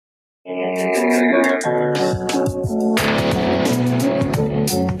By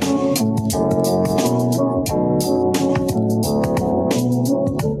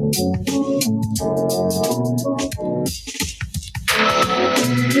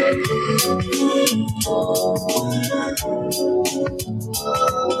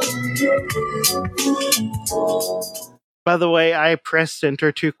the way, I pressed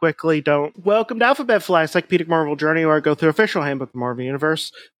enter too quickly. Don't. Welcome to Alphabet Fly, Encyclopedic Marvel Journey, where I go through official handbook of the Marvel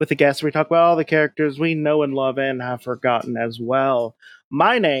Universe with the guests. We talk about all the characters we know and love and have forgotten as well.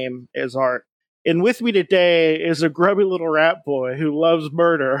 My name is Art, and with me today is a grubby little rat boy who loves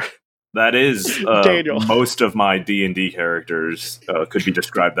murder. That is Daniel. most of my D&D characters could be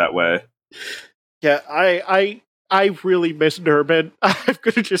described that way. Yeah, I really miss Nurbin. I'm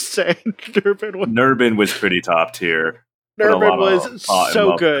gonna just say Nurbin was pretty top tier. Nurbin was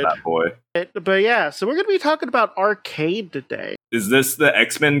so good. That boy. But yeah, so we're gonna be talking about Arcade today. Is this the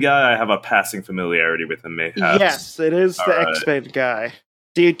X-Men guy? I have a passing familiarity with him, mayhaps. Yes, it is the X-Men guy.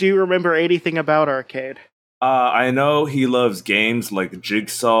 Do you remember anything about Arcade? I know he loves games like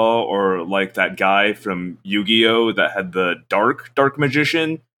Jigsaw or like that guy from Yu-Gi-Oh! That had the Dark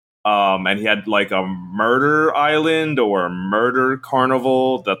Magician. And he had like a murder island or a murder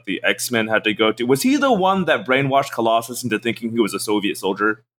carnival that the X-Men had to go to. Was he the one that brainwashed Colossus into thinking he was a Soviet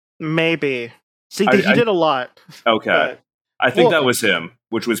soldier? Maybe. See, he did a lot. Okay. I think that was him,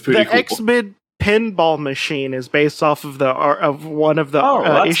 which was pretty cool. The X-Men pinball machine is based off of one of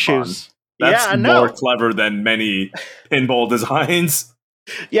the issues. Fun. That's more clever than many pinball designs.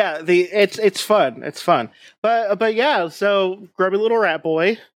 Yeah, it's fun. It's fun. But yeah, so grubby little rat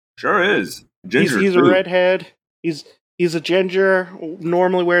boy. Sure is. Ginger he's a redhead. He's a ginger.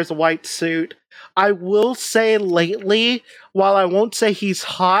 Normally wears a white suit. I will say lately, while I won't say he's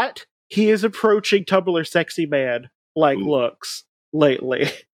hot, he is approaching Tumblr sexy man looks lately.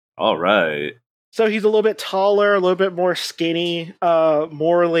 All right. So he's a little bit taller, a little bit more skinny,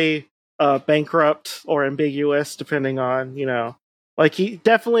 morally bankrupt or ambiguous, depending on he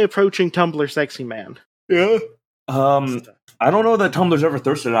definitely approaching Tumblr sexy man. Yeah. I don't know that Tumblr's ever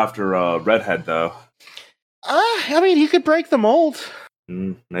thirsted after a redhead, though. I mean, he could break the mold.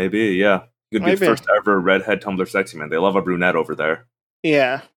 Maybe, yeah. He could be the first ever redhead Tumblr sexy man. They love a brunette over there.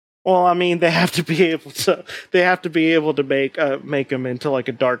 Yeah. Well, I mean, they have to be able to. They have to be able to make him into like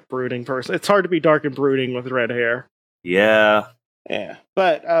a dark, brooding person. It's hard to be dark and brooding with red hair. Yeah. Yeah.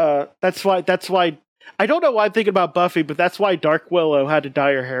 But that's why. I don't know why I'm thinking about Buffy, but that's why Dark Willow had to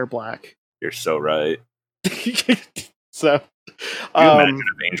dye her hair black. You're so right. So, can you imagine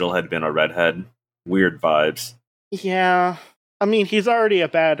if Angel had been a redhead? Weird vibes. Yeah, I mean, he's already a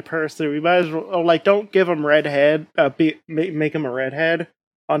bad person. We might as well don't give him redhead. Make him a redhead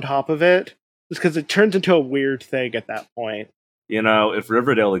on top of it, just because it turns into a weird thing at that point. If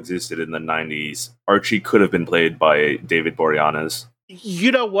Riverdale existed in the 90s, Archie could have been played by David Boreanaz.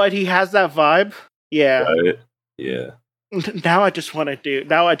 You know what? He has that vibe. Yeah. Right? Yeah. Now I just want to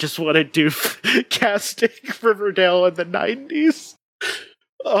do casting Riverdale in the 90s.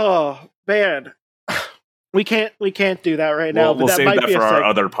 Oh man, we can't do that right now. We'll save that for our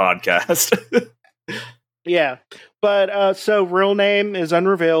other podcast. Yeah, but so real name is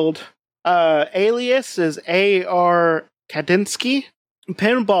unrevealed. Alias is A.R. Kadinsky,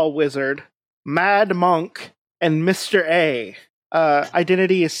 Pinball Wizard, Mad Monk, and Mr. A.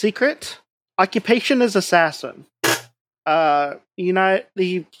 Identity is secret. Occupation is assassin. The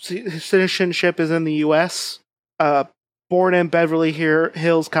citizenship is in the U.S. Born in Beverly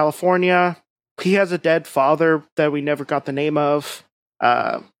Hills, California. He has a dead father that we never got the name of.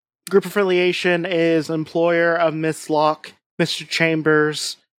 Group affiliation is employer of Miss Locke, Mr.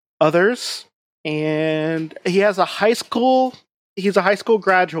 Chambers, others. And he has he's a high school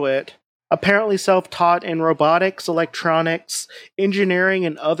graduate, apparently self-taught in robotics, electronics, engineering,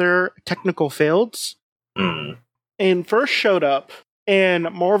 and other technical fields. And first showed up in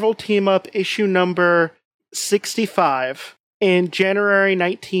Marvel Team Up issue number 65 in January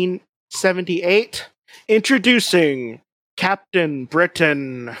 1978, introducing Captain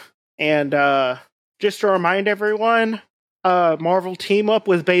Britain. And just to remind everyone, Marvel Team Up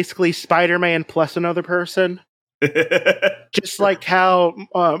was basically Spider-Man plus another person. Just like how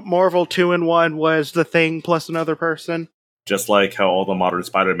Marvel 2-in-1 was The Thing plus another person. Just like how all the modern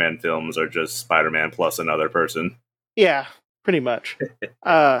Spider-Man films are just Spider-Man plus another person. Yeah, pretty much.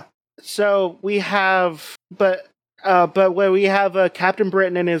 So we have, but where we have Captain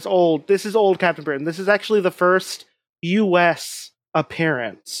Britain and his this is old Captain Britain. This is actually the first U.S.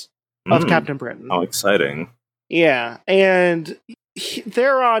 appearance of Captain Britain. How exciting. Yeah, and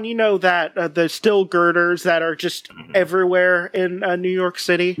they're on, that the still girders that are just everywhere in New York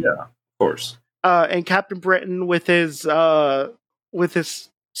City. Yeah, of course. And Captain Britain with his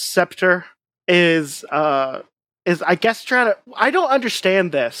scepter is I guess trying to. I don't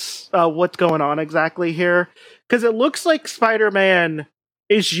understand this. What's going on exactly here? Because it looks like Spider-Man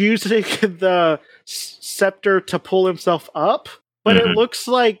is using the scepter to pull himself up, but it looks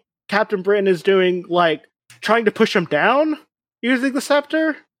like Captain Britain is doing trying to push him down using the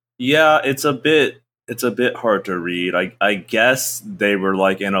scepter. Yeah, it's a bit hard to read. I guess they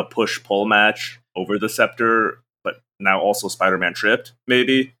were in a push-pull match over the scepter, but now also Spider-Man tripped,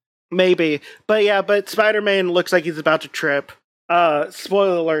 maybe. But Spider-Man looks like he's about to trip.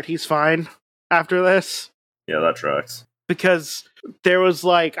 Spoiler alert, he's fine after this. Yeah, that tracks. Because there was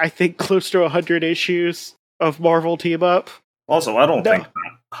I think close to 100 issues of Marvel Team Up. Also, I don't think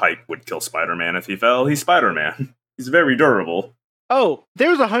that hype would kill Spider-Man if he fell. He's Spider-Man. He's very durable. Oh,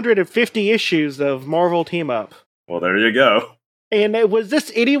 there's 150 issues of Marvel Team Up. Well, there you go. And was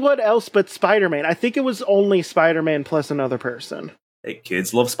this anyone else but Spider-Man? I think it was only Spider-Man plus another person. Hey,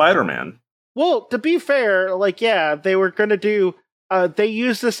 kids love Spider-Man. Well, to be fair, they were going to do... they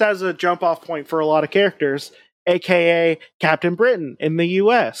used this as a jump-off point for a lot of characters, a.k.a. Captain Britain in the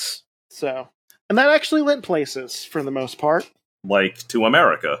U.S. So... And that actually went places, for the most part. To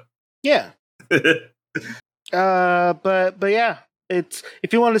America. Yeah. But yeah, it's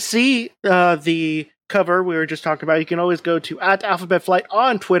if you want to see the cover we were just talking about, you can always go to @AlphabetFlight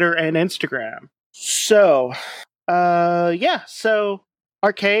on Twitter and Instagram. So, so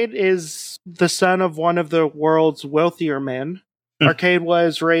Arcade is the son of one of the world's wealthier men. Arcade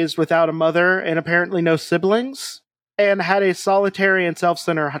was raised without a mother and apparently no siblings, and had a solitary and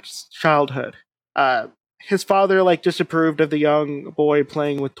self-centered childhood. His father disapproved of the young boy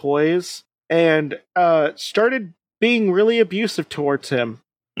playing with toys and started being really abusive towards him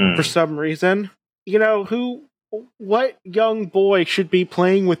for some reason. What young boy should be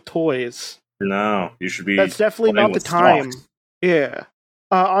playing with toys? No, you should be. That's definitely not the time. Stocks. Yeah.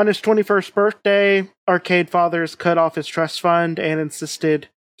 On his 21st birthday, Arcade fathers cut off his trust fund and insisted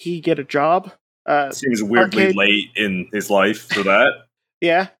he get a job. Seems weirdly late in his life for that.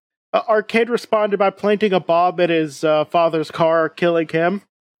 Yeah. Arcade responded by planting a bomb at his father's car, killing him.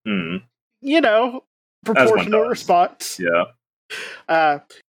 Proportionate response. Yeah.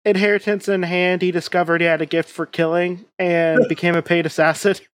 Inheritance in hand, he discovered he had a gift for killing and became a paid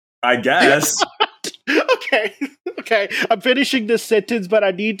assassin. I guess. Okay. I'm finishing this sentence, but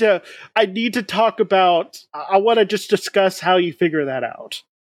I need to talk about. I want to just discuss how you figure that out.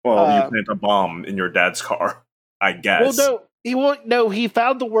 Well, you plant a bomb in your dad's car, I guess. Well, no. He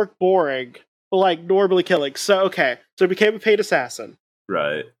found the work boring, normally killing. So he became a paid assassin.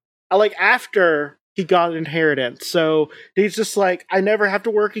 Right. After he got an inheritance. So he's just I never have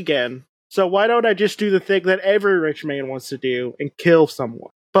to work again. So why don't I just do the thing that every rich man wants to do and kill someone?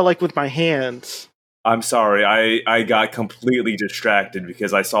 But with my hands. I'm sorry, I got completely distracted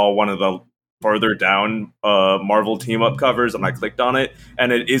because I saw one of the further down Marvel Team Up covers and I clicked on it,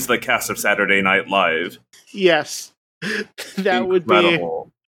 and it is the cast of Saturday Night Live. Yes. That Incredible. Would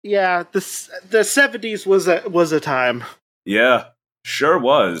be, yeah. The 70s was a time. Yeah, sure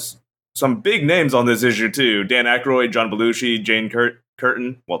was. Some big names on this issue too: Dan Aykroyd, John Belushi, Jane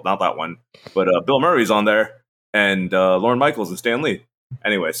Curtin. Well, not that one, but Bill Murray's on there, and Lorne Michaels and Stan Lee.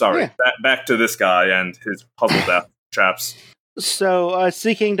 Anyway, sorry. Yeah. Back to this guy and his puzzle death traps. So,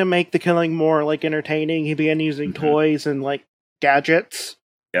 seeking to make the killing more entertaining, he began using toys and gadgets.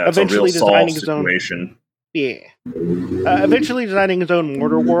 Yeah, it's eventually a real designing his own. Yeah. Eventually designing his own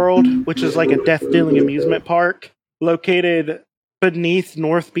Mortar World, which is a death-dealing amusement park located beneath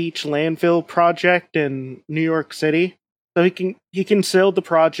North Beach Landfill Project in New York City. So he concealed the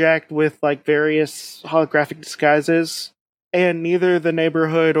project with various holographic disguises, and neither the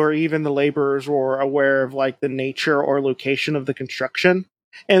neighborhood or even the laborers were aware of the nature or location of the construction.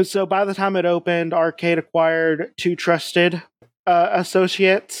 And so by the time it opened, Arcade acquired two trusted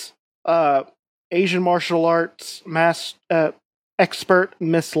associates. Asian martial arts expert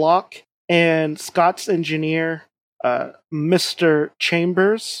Miss Locke and Scott's engineer Mr.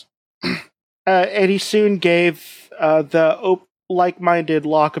 Chambers. And he soon gave the like-minded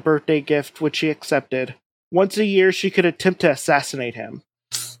Locke a birthday gift, which she accepted. Once a year, she could attempt to assassinate him.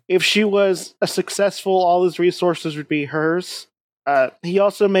 If she was successful, all his resources would be hers. He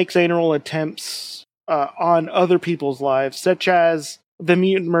also makes annual attempts on other people's lives, such as the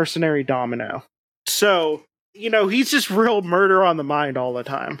mutant mercenary Domino. So, he's just real murder on the mind all the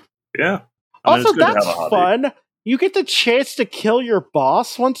time. Yeah. Also, that's fun. You get the chance to kill your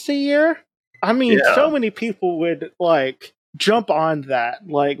boss once a year. I mean, so many people would jump on that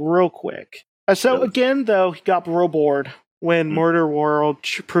like real quick. So again, though, he got real bored when Murder World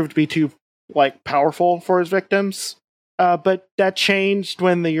proved to be too like powerful for his victims. But that changed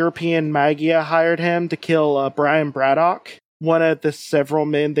when the European Magia hired him to kill Brian Braddock, one of the several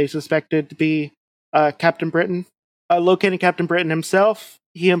men they suspected to be Captain Britain. Locating Captain Britain himself,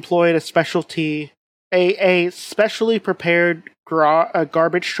 he employed a specially prepared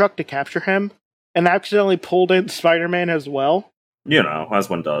garbage truck to capture him, and accidentally pulled in Spider-Man as well. You know, as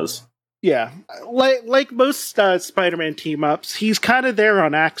one does. Yeah, like most Spider-Man team-ups, he's kind of there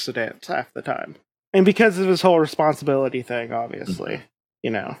on accident half the time. And because of his whole responsibility thing, obviously,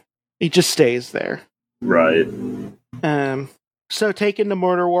 you know, he just stays there. Right. So taken to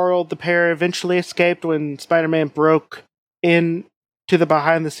Murder World, the pair eventually escaped when Spider-Man broke into the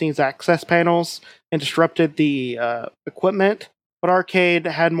behind-the-scenes access panels and disrupted the equipment. But Arcade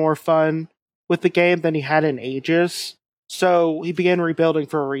had more fun with the game than he had in ages, so he began rebuilding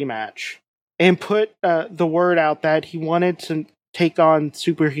for a rematch and put the word out that he wanted to take on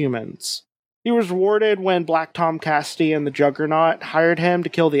superhumans. He was rewarded when Black Tom Cassidy and the Juggernaut hired him to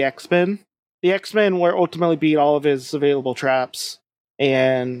kill the X-Men. The X-Men were ultimately beat all of his available traps,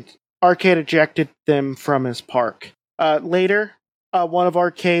 and Arcade ejected them from his park. Later, one of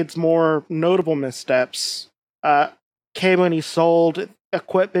Arcade's more notable missteps came when he sold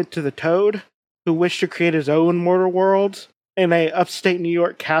equipment to the Toad, who wished to create his own Murder World in a upstate New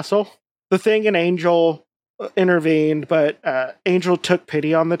York castle. The Thing and Angel intervened, but Angel took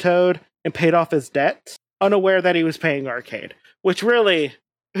pity on the Toad and paid off his debt, unaware that he was paying Arcade. Which really,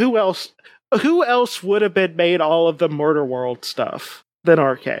 who else would have been made all of the Murder World stuff than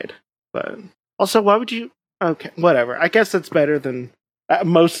Arcade? But also, why would you? Okay, whatever. I guess it's better than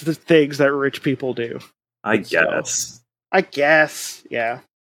most of the things that rich people do. I guess. So, I guess, yeah.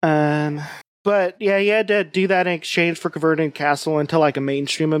 But yeah, he had to do that in exchange for converting the castle into like a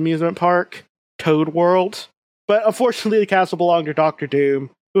mainstream amusement park, Toad World. But unfortunately, the castle belonged to Doctor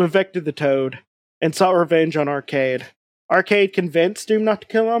Doom, who infected the Toad and sought revenge on Arcade. Arcade convinced Doom not to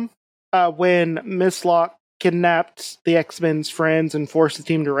kill him. When Miss Locke kidnapped the X-Men's friends and forced the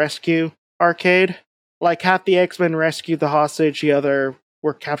team to rescue Arcade. Like half the X-Men rescued the hostage, the other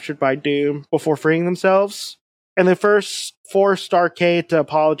were captured by Doom before freeing themselves. And they first forced Arcade to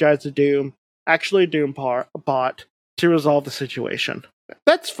apologize to Doom, actually Doom bot, to resolve the situation.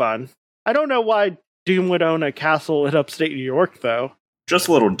 That's fun. I don't know why Doom would own a castle in upstate New York, though. Just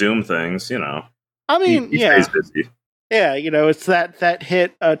little Doom things, you know. I mean, he stays busy. Yeah, you know, it's that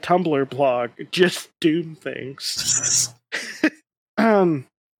hit Tumblr blog, just Doom things.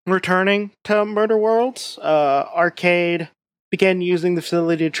 Returning to Murder World, Arcade began using the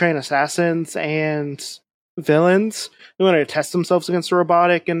facility to train assassins and villains who wanted to test themselves against the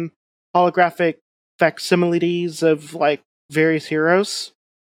robotic and holographic facsimiles of like various heroes.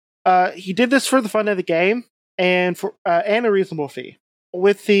 He did this for the fun of the game and for and a reasonable fee.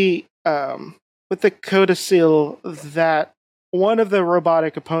 With the codicil that one of the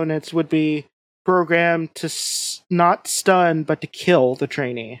robotic opponents would be programmed to not stun, but to kill the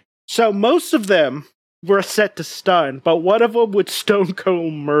trainee. So most of them were set to stun, but one of them would stone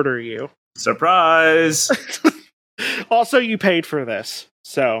cold murder you. Surprise! Also, you paid for this.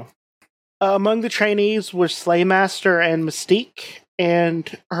 So, among the trainees were Slaymaster and Mystique,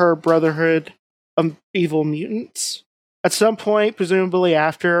 and her Brotherhood of Evil Mutants. At some point, presumably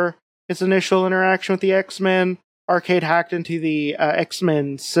after his initial interaction with the X-Men, Arcade hacked into the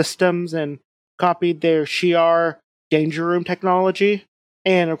X-Men systems and copied their Shi'ar Danger Room technology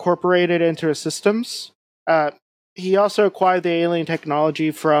and incorporated it into his systems. He also acquired the alien technology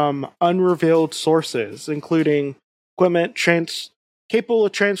from unrevealed sources, including equipment capable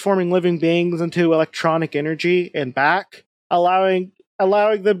of transforming living beings into electronic energy and back, allowing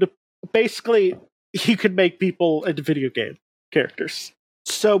them to basically, he could make people into video game characters.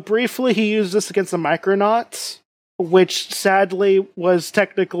 So briefly, he used this against the Micronauts, which sadly was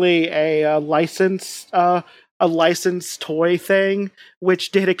technically a licensed toy thing,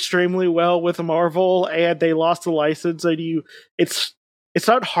 which did extremely well with Marvel, and they lost the license. And it's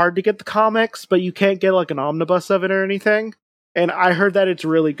not hard to get the comics, but you can't get like an omnibus of it or anything. And I heard that it's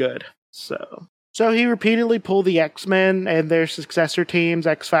really good. So he repeatedly pulled the X-Men and their successor teams,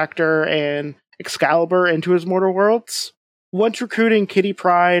 X-Factor and Excalibur, into his Mortal Worlds. Once recruiting Kitty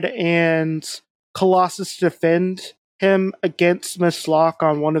Pryde and Colossus to defend him against Miss Locke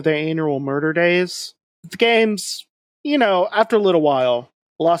on one of their annual murder days, the games, after a little while,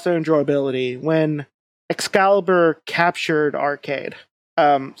 lost their enjoyability when Excalibur captured Arcade,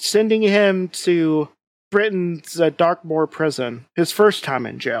 sending him to Britain's Darkmoor prison, his first time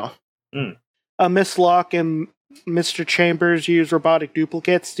in jail. Miss Locke and Mr. Chambers used robotic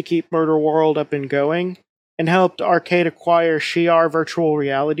duplicates to keep Murder World up and going, and helped Arcade acquire Shi'ar virtual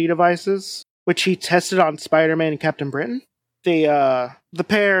reality devices, which he tested on Spider-Man and Captain Britain. The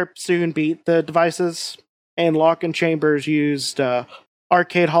pair soon beat the devices, and Locke and Chambers used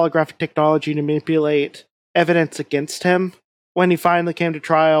Arcade holographic technology to manipulate evidence against him. When he finally came to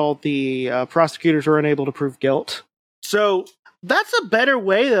trial, the prosecutors were unable to prove guilt. So that's a better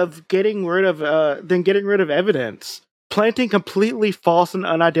way of getting rid of than getting rid of evidence. Planting completely false and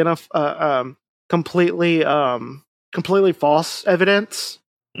completely false evidence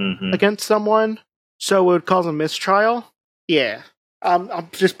against someone, so it would cause a mistrial. Yeah,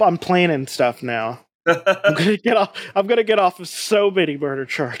 I'm planning stuff now. I'm gonna get off of so many murder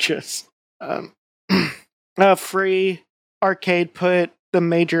charges. Free Arcade put the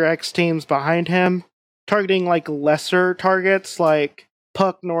major X teams behind him, targeting like lesser targets like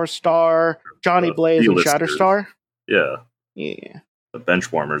Puck, North Star, Johnny Blaze, and Shatterstar. Yeah. Yeah. The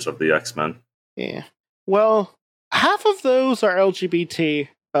bench warmers of the X-Men. Yeah. Well, half of those are LGBT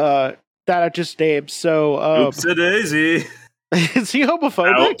that I just named, so Oopsie-daisy. Is he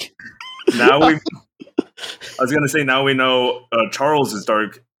homophobic? Now we I was gonna say now we know Charles's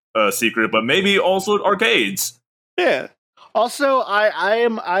dark secret, but maybe also Arcade's. Yeah. Also, I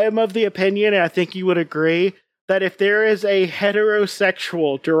am of the opinion, and I think you would agree, that if there is a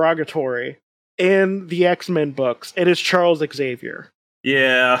heterosexual derogatory in the X-Men books, it is Charles Xavier.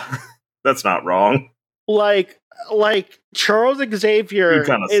 Yeah, that's not wrong. Like Charles Xavier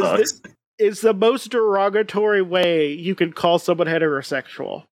is the most derogatory way you can call someone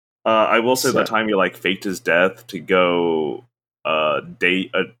heterosexual. I will say the time he faked his death to go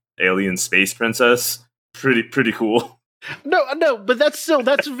date an alien space princess, pretty cool. No, but that's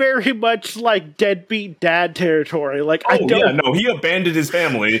very much like deadbeat dad territory. He abandoned his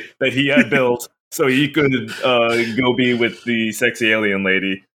family that he had built so he could go be with the sexy alien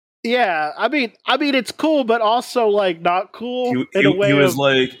lady. Yeah, I mean it's cool, but also not cool. He was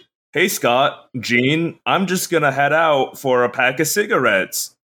like, "Hey Scott, Jean, I'm just gonna head out for a pack of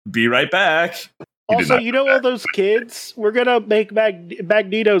cigarettes. Be right back." Also, all those kids, we're gonna make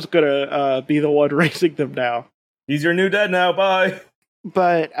Magneto's gonna be the one raising them now. He's your new dad now. Bye.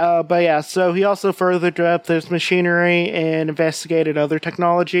 But yeah. So he also further developed this machinery and investigated other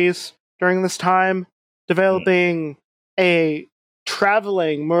technologies during this time, developing a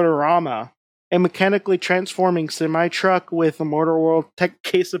traveling Murderama, a mechanically transforming semi-truck with a Murder World tech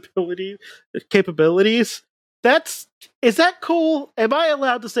capabilities. Is that cool? Am I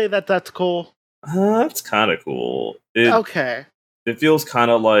allowed to say that that's cool? That's kind of cool. Okay. It feels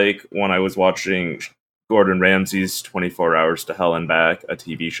kind of like when I was watching Gordon Ramsay's 24 Hours to Hell and Back, a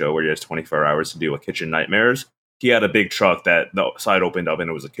TV show where he has 24 hours to do a kitchen nightmares. He had a big truck that the side opened up and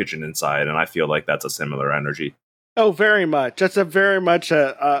it was a kitchen inside, and I feel like that's a similar energy. Oh, very much. That's a very much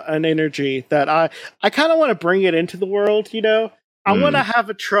an energy that I kind of want to bring it into the world, I want to have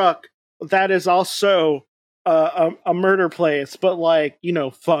a truck that is also a murder place, but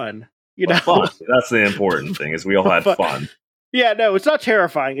fun. Fun. That's the important thing, is we all had fun. Yeah, no, it's not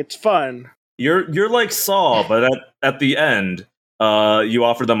terrifying. It's fun. You're like Saw, but at the end, you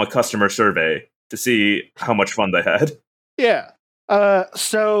offer them a customer survey to see how much fun they had. Yeah.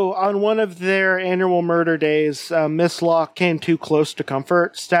 So on one of their annual murder days, Miss Locke came too close to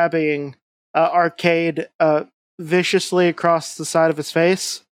comfort, stabbing Arcade viciously across the side of his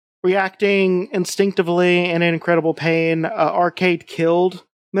face. Reacting instinctively and in incredible pain, Arcade killed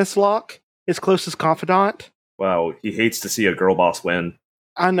Miss Locke, his closest confidant. Wow, he hates to see a girl boss win.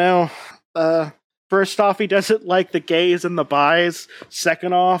 I know. First off, he doesn't like the gays and the bis.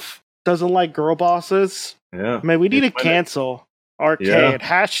 Second off, doesn't like girl bosses. Yeah. I mean, we need to cancel Arcade. Yeah.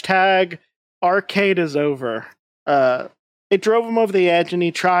 Hashtag Arcade is over. It drove him over the edge, and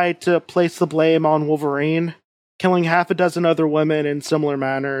he tried to place the blame on Wolverine, killing half a dozen other women in similar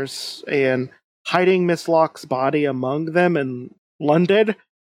manners, and hiding Miss Locke's body among them in London.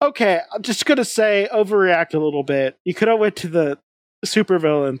 Okay, I'm just gonna say, overreact a little bit. You could have went to the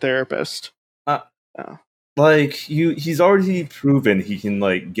supervillain therapist. He's already proven he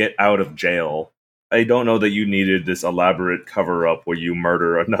can get out of jail. I don't know that you needed this elaborate cover-up where you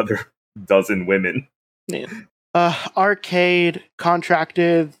murder another dozen women. Yeah. Arcade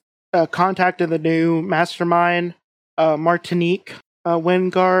contacted the new mastermind, Martinique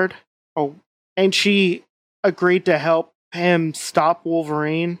Wingard, and she agreed to help him stop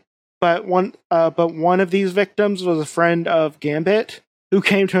Wolverine. But one of these victims was a friend of Gambit, who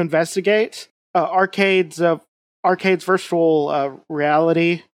came to investigate. Arcade's virtual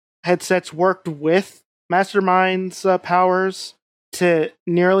reality headsets worked with Mastermind's powers to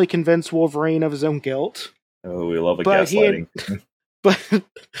nearly convince Wolverine of his own guilt. Oh, we love a But gaslighting. but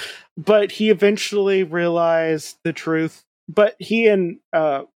but he eventually realized the truth. But he and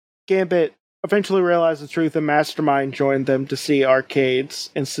Gambit eventually realized the truth, and Mastermind joined them to see arcades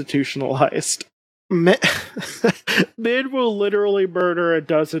institutionalized. Men will literally murder a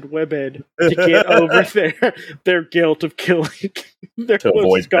dozen women to get over their guilt of killing their To avoid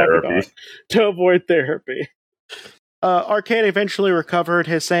closest confidant, therapy. to avoid therapy. Arcade eventually recovered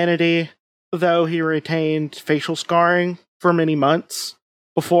his sanity, though he retained facial scarring for many months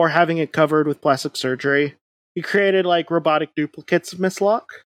before having it covered with plastic surgery. He created like robotic duplicates of Mistlock,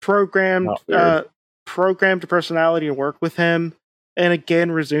 programmed Not weird. programmed a personality to work with him, and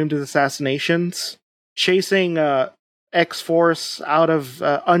again resumed his assassinations, chasing X-Force out of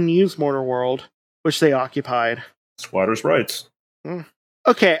unused Mortar World, which they occupied. Squatters' rights.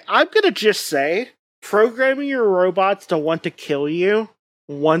 Okay, I'm gonna just say, programming your robots to want to kill you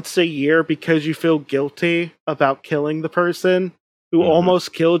once a year because you feel guilty about killing the person who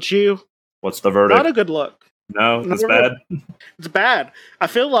almost killed you, What's the verdict? not a good look. No, that's bad. It's bad. I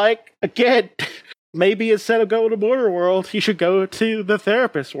feel like, again, maybe instead of going to Mortar World, he should go to the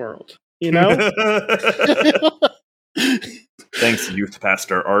therapist world. You know? Thanks, youth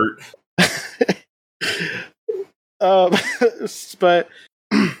pastor Art. But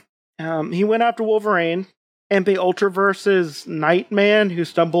he went after Wolverine and the Ultraverse's Nightman, who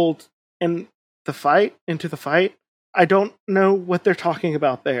stumbled into the fight. I don't know what they're talking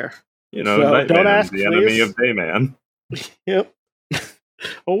about there. You know, So, Nightman don't is ask, the enemy please. of Dayman. Yep.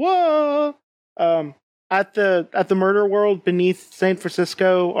 Whoa. At the Murder World beneath San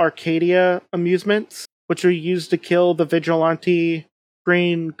Francisco Arcadia Amusements, which were used to kill the vigilante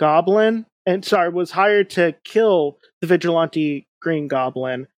Green Goblin, was hired to kill the vigilante Green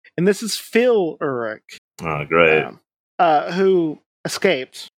Goblin, and this is Phil Urich, Oh, great. who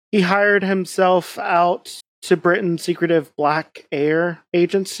escaped. He hired himself out to Britain's secretive Black Air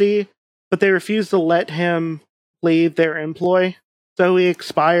Agency, but they refused to let him leave their employ. So he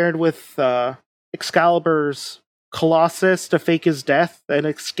expired with Excalibur's Colossus to fake his death and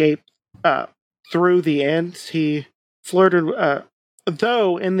escape through the end. He flirted,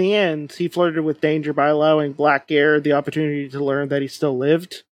 though in the end, he flirted with danger by allowing Black Air the opportunity to learn that he still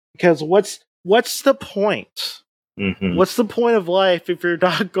lived. Because what's the point? Mhm. What's the point of life if you're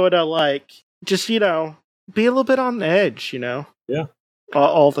not going to, like, just, be a little bit on the edge, Yeah.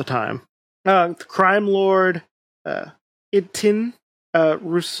 All the time. The crime lord, Itin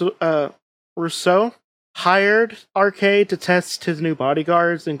Rousseau, hired Arcade to test his new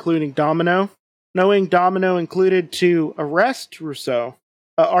bodyguards, including Domino. Knowing Domino included to arrest Rousseau,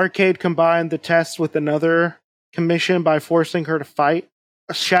 Arcade combined the test with another commission by forcing her to fight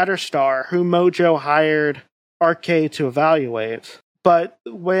a Shatterstar, who Mojo hired Arcade to evaluate. But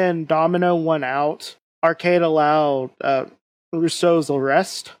when Domino won out, Arcade allowed Rousseau's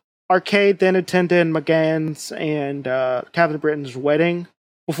arrest. Arcade then attended McGann's and Captain Britain's wedding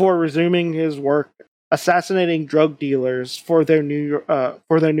before resuming his work assassinating drug dealers for their New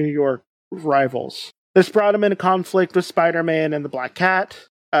York rivals. This brought him into conflict with Spider-Man and the Black Cat.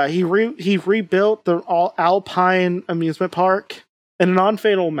 He rebuilt the Alpine amusement park in a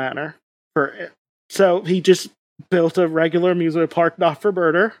non-fatal manner. So he just built a regular amusement park, not for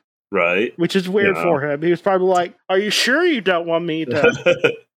murder. Right. Which is weird for him. He was probably like, "Are you sure you don't want me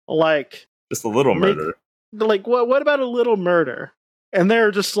to like just a little murder? Like, what about a little murder?" And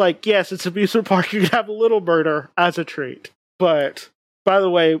they're just like, "Yes, it's an amusement park. You can have a little murder as a treat." But by the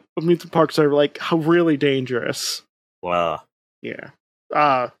way, amusement parks are like really dangerous. Wow. Yeah.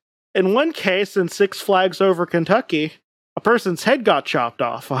 In one case, in Six Flags Over Kentucky, a person's head got chopped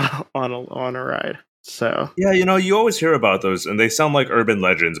off on a ride. So yeah, you always hear about those, and they sound like urban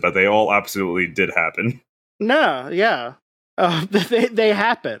legends, but they all absolutely did happen. No, yeah, they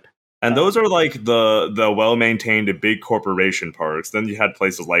happen. And those are like the well-maintained big corporation parks. Then you had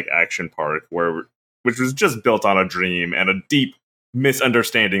places like Action Park, which was just built on a dream and a deep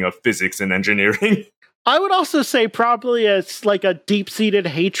misunderstanding of physics and engineering. I would also say probably it's like a deep-seated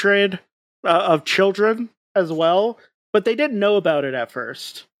hatred of children as well, but they didn't know about it at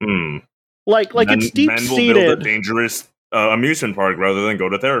first. Like it's deep-seated. Men will build a dangerous amusement park rather than go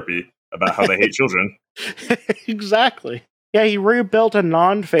to therapy about how they hate children. Exactly. Yeah, he rebuilt a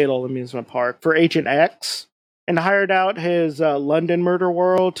non-fatal amusement park for Agent X and hired out his London Murder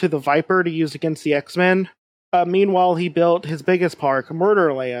World to the Viper to use against the X-Men. Meanwhile, he built his biggest park,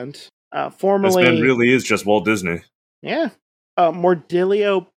 Murderland, formerly... This man really is just Walt Disney. Yeah.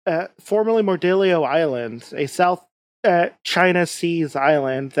 Formerly Mordilio Island, a South China Seas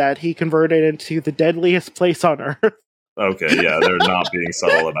island that he converted into the deadliest place on Earth. Okay, yeah, they're not being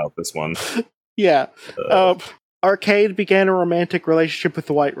subtle about this one. Yeah. Arcade began a romantic relationship with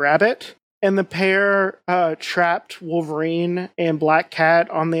the White Rabbit, and the pair trapped Wolverine and Black Cat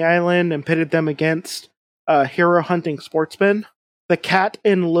on the island and pitted them against hero hunting sportsmen. The Cat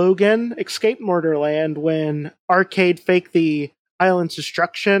and Logan escaped Murderland when Arcade faked the island's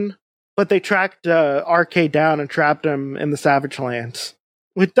destruction, but they tracked Arcade down and trapped him in the Savage Lands.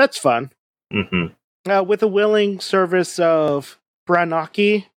 That's fun. Mm-hmm. With a willing service of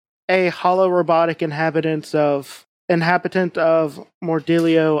Branaki, a hollow robotic inhabitant of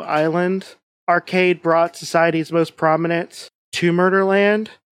Mordilio Island, Arcade brought society's most prominent to Murderland.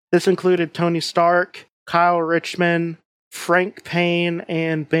 This included Tony Stark, Kyle Richmond, Frank Payne,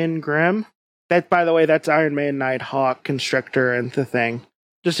 and Ben Grimm. That, by the way, that's Iron Man, Nighthawk, Constrictor, and the Thing.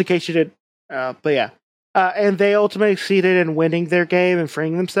 Just in case you did, but yeah. And they ultimately succeeded in winning their game and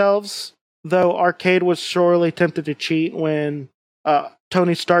freeing themselves, though Arcade was sorely tempted to cheat when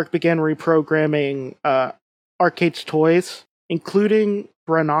Tony Stark began reprogramming Arcade's toys, including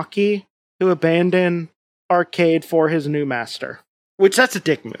Branaki, who abandoned Arcade for his new master. Which, that's a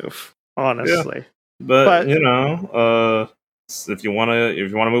dick move, honestly. Yeah. But you know, if you want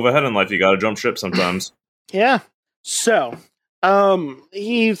to move ahead in life, you got to jump ship sometimes. Yeah. So,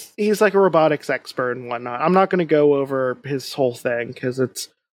 he's like a robotics expert and whatnot. I'm not going to go over his whole thing because it's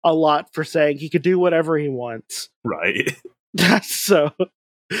a lot for saying he could do whatever he wants. Right. So,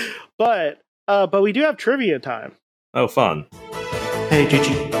 but we do have trivia time. Oh, fun! Hey, did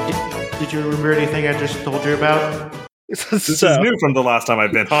you remember anything I just told you about? This is new from the last time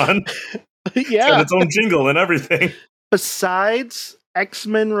I've been on. Yeah, it's got its own jingle and everything. Besides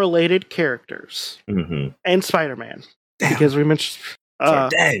X-Men related characters and Spider-Man, because we mentioned.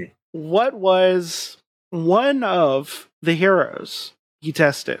 Dang. What was one of the heroes you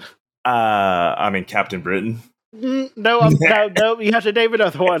tested? I mean, Captain Britain. No, no. You have to name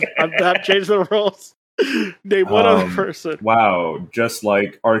another one. I'm not changing the rules. Name one other person. Wow, just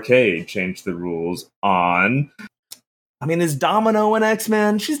like Arcade changed the rules on. I mean, is Domino an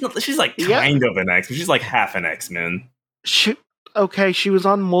X-Men? She's like kind of an X-Men. She's like half an X-Men. She was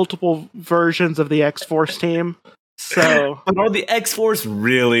on multiple versions of the X-Force team. So, but are the X-Force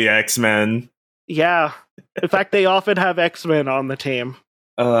really X-Men? Yeah. In fact, they often have X-Men on the team.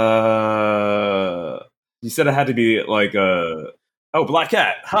 You said it had to be like Black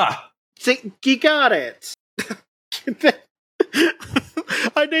Cat. Ha! See, you got it.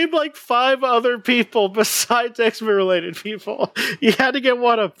 I named like 5 other people besides X-Men related people. You had to get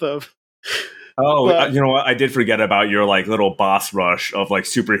one of them. Oh, but, you know what? I did forget about your like little boss rush of like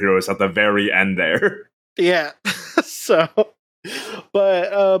superheroes at the very end there. Yeah. So,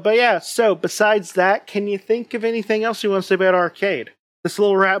 but yeah. So besides that, can you think of anything else you want to say about Arcade? This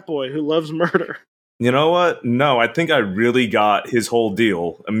little rat boy who loves murder. You know what? No, I think I really got his whole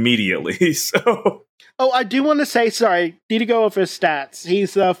deal immediately. So. Oh, I do want to say, sorry, need to go over his stats.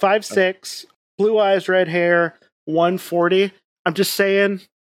 He's 5'6", blue eyes, red hair, 140. I'm just saying,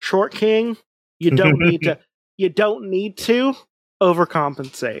 short king, you don't need to. You don't need to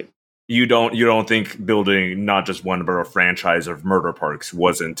overcompensate. You don't think building not just one but a franchise of murder parks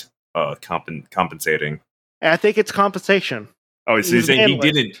wasn't compensating? I think it's compensation. Oh, so you're saying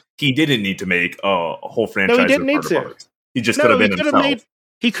he didn't need to make a whole franchise of murder parks? He just could have been himself.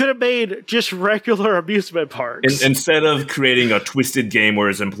 He could have made just regular amusement parks. Instead of creating a twisted game where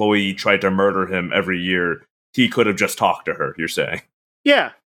his employee tried to murder him every year, he could have just talked to her, you're saying?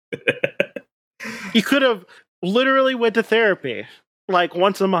 Yeah. He could have literally went to therapy, like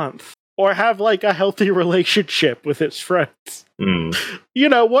once a month. Or have like a healthy relationship with his friends. Mm. You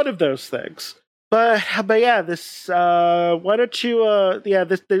know, one of those things. But yeah, this, why don't you,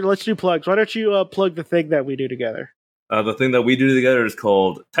 let's do plugs. Why don't you plug the thing that we do together? The thing that we do together is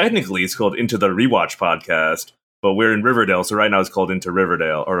called Into the Rewatch Podcast, but we're in Riverdale, so right now it's called Into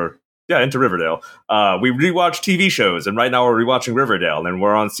Riverdale, Into Riverdale. We rewatch TV shows, and right now we're rewatching Riverdale, and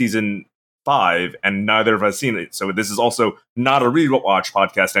we're on season 5, and neither of us seen it, so this is also not a rewatch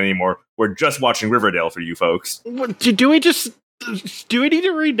podcast anymore. We're just watching Riverdale for you folks. Do we need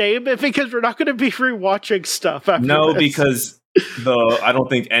to rename it? Because we're not going to be rewatching stuff after No, this. because I don't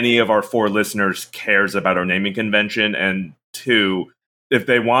think any of our 4 listeners cares about our naming convention, and 2, if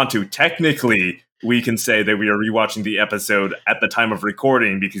they want to, technically we can say that we are rewatching the episode at the time of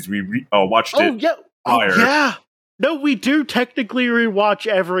recording because we watched it prior. Oh, yeah. No, we do technically rewatch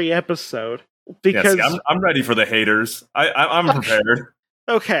every episode. Because I'm ready for the haters. I'm prepared.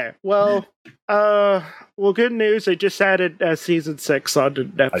 Okay, well, good news. They just added season 6 onto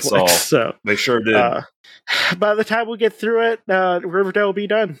Netflix. I saw. So they sure did. By the time we get through it, Riverdale will be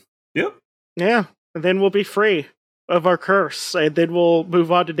done. Yep. Yeah, and then we'll be free of our curse, and then we'll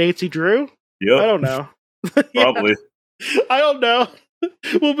move on to Nancy Drew. Yep. I don't know. Probably. I don't know.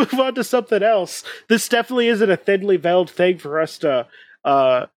 We'll move on to something else. This definitely isn't a thinly veiled thing for us to,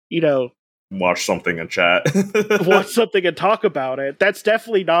 watch something and chat. watch something and talk about it. That's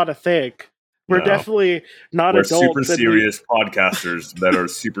definitely not a thing. We're definitely not We're adults. super serious podcasters that are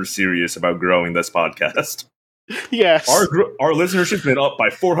super serious about growing this podcast. Yes. Our listenership's been up by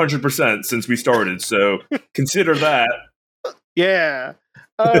 400% since we started, so consider that. Yeah.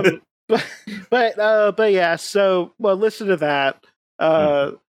 But yeah, so listen to that.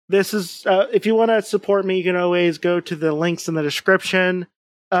 This is if you want to support me, you can always go to the links in the description.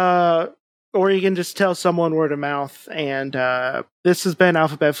 Or you can just tell someone word of mouth. And this has been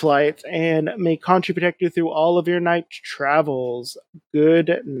Alphabet Flight, and may Contra protect you through all of your night travels.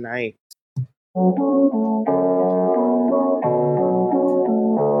 Good night.